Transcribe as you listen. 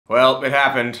Well, it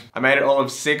happened. I made it all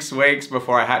of 6 weeks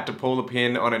before I had to pull the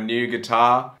pin on a new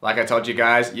guitar. Like I told you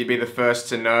guys, you'd be the first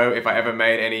to know if I ever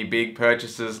made any big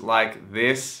purchases like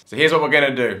this. So here's what we're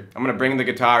gonna do. I'm gonna bring the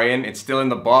guitar in. It's still in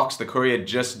the box. The courier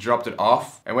just dropped it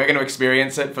off. And we're gonna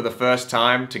experience it for the first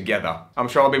time together. I'm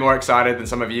sure I'll be more excited than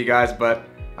some of you guys, but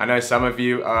I know some of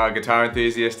you are guitar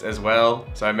enthusiasts as well.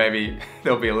 So maybe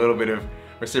there'll be a little bit of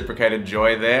reciprocated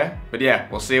joy there. But yeah,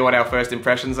 we'll see what our first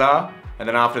impressions are. And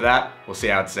then after that, we'll see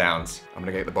how it sounds. I'm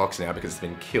gonna get the box now because it's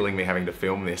been killing me having to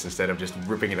film this instead of just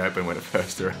ripping it open when it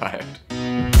first arrived.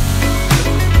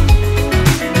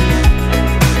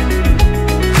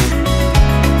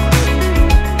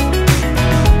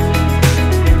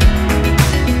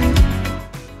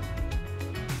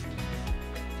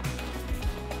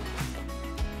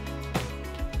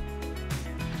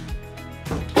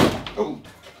 Oh.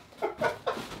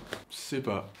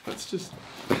 Super. Let's just...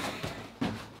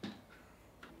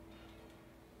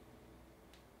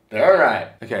 All right.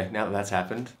 Okay, now that that's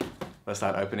happened, let's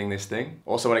start opening this thing.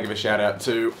 Also want to give a shout out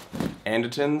to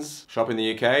Andertons shop in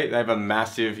the UK. They have a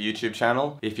massive YouTube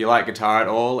channel. If you like guitar at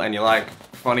all and you like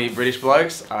funny British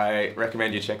blokes, I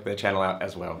recommend you check their channel out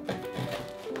as well.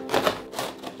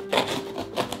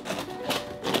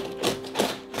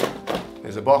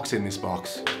 There's a box in this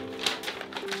box.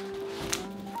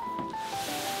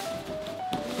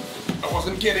 I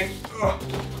wasn't kidding. Ugh.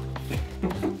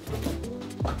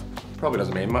 Probably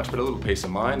doesn't mean much, but a little peace of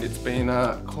mind. It's been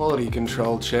quality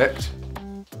control checked.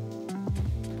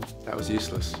 That was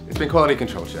useless. It's been quality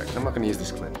control checked. I'm not going to use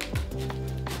this clip.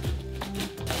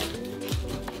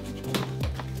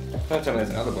 Don't tell me there's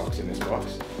another box in this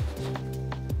box.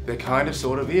 There kind of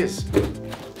sort of is.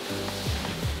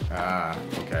 Ah,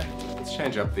 okay. Let's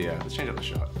change up the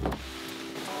shot.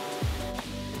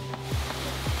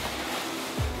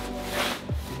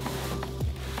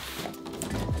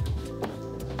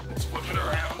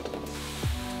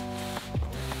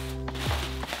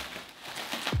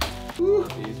 Woo,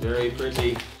 he's very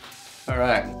pretty. All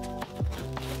right.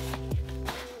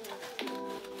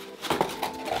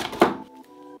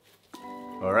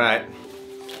 All right.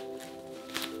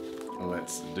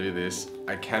 Let's do this.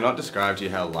 I cannot describe to you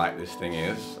how light this thing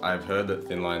is. I've heard that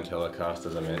Thinline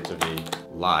Telecasters are meant to be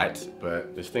light,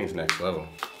 but this thing's next level.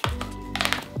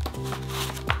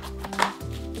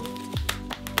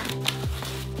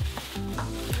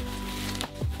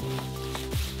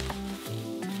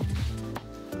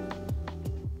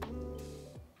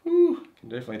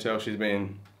 Definitely tell she's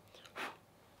been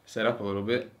set up a little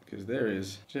bit because there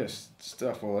is just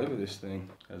stuff all over this thing.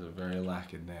 It has a very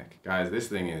lacquered neck. Guys, this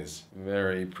thing is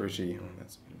very pretty. Oh,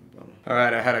 that's a bit of a bummer. All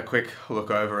right, I had a quick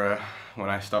look over when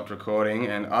I stopped recording,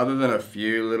 and other than a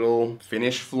few little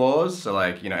finish flaws, so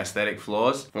like, you know, aesthetic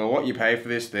flaws, for what you pay for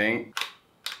this thing,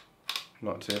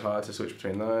 not too hard to switch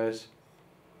between those.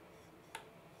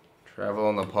 Travel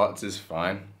on the pots is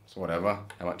fine. So whatever,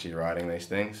 how much are you riding these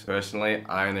things? Personally,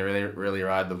 I only really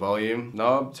ride the volume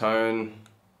knob, tone,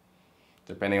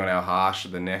 depending on how harsh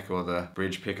the neck or the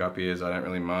bridge pickup is, I don't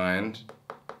really mind.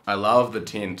 I love the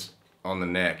tint on the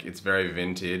neck, it's very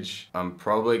vintage. I'm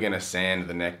probably gonna sand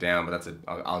the neck down, but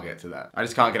I'll get to that. I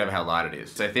just can't get over how light it is.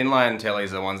 So Thinline Tellies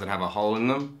are the ones that have a hole in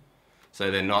them.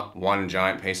 So they're not one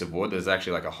giant piece of wood, there's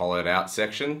actually like a hollowed out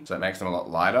section, so it makes them a lot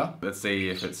lighter. Let's see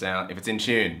if it's in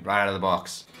tune, right out of the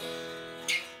box.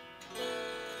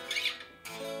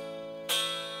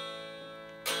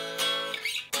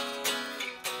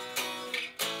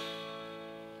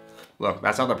 Look,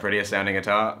 that's not the prettiest sounding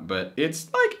guitar, but it's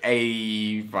like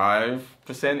 85%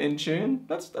 in tune.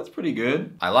 That's pretty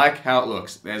good. I like how it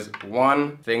looks. There's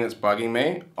one thing that's bugging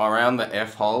me. Around the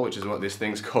F hole, which is what this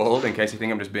thing's called, in case you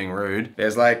think I'm just being rude,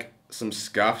 there's like some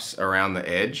scuffs around the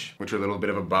edge, which are a little bit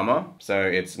of a bummer. So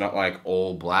it's not like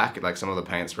all black, like some of the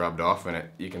paint's rubbed off and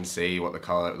you can see what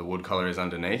the wood color is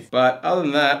underneath. But other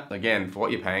than that, again, for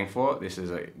what you're paying for, this is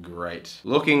a great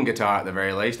looking guitar at the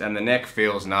very least, and the neck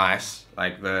feels nice.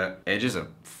 Like the edges are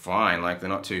fine, like they're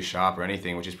not too sharp or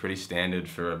anything, which is pretty standard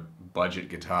for a budget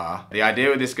guitar. The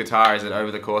idea with this guitar is that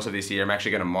over the course of this year, I'm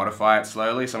actually gonna modify it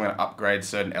slowly, so I'm gonna upgrade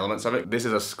certain elements of it. This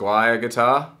is a Squier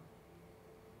guitar,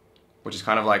 which is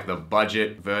kind of like the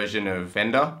budget version of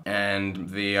Fender. And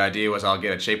the idea was I'll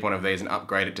get a cheap one of these and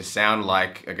upgrade it to sound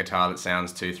like a guitar that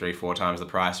sounds 2, 3, 4 times the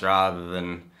price rather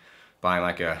than buying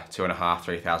like a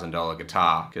 $2,500, $3,000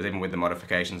 guitar. Because even with the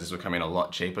modifications, this would come in a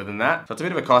lot cheaper than that. So it's a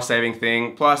bit of a cost saving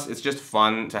thing. Plus, it's just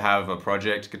fun to have a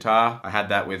project guitar. I had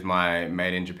that with my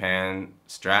Made in Japan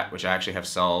Strat, which I actually have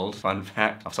sold. Fun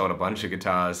fact, I've sold a bunch of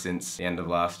guitars since the end of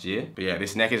last year. But yeah,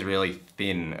 this neck is really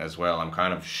thin as well. I'm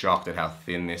kind of shocked at how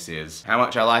thin this is. How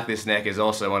much I like this neck is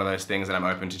also one of those things that I'm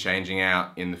open to changing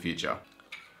out in the future.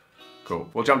 Cool.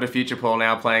 We'll jump to Future Paul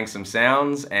now playing some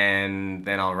sounds, and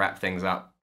then I'll wrap things up.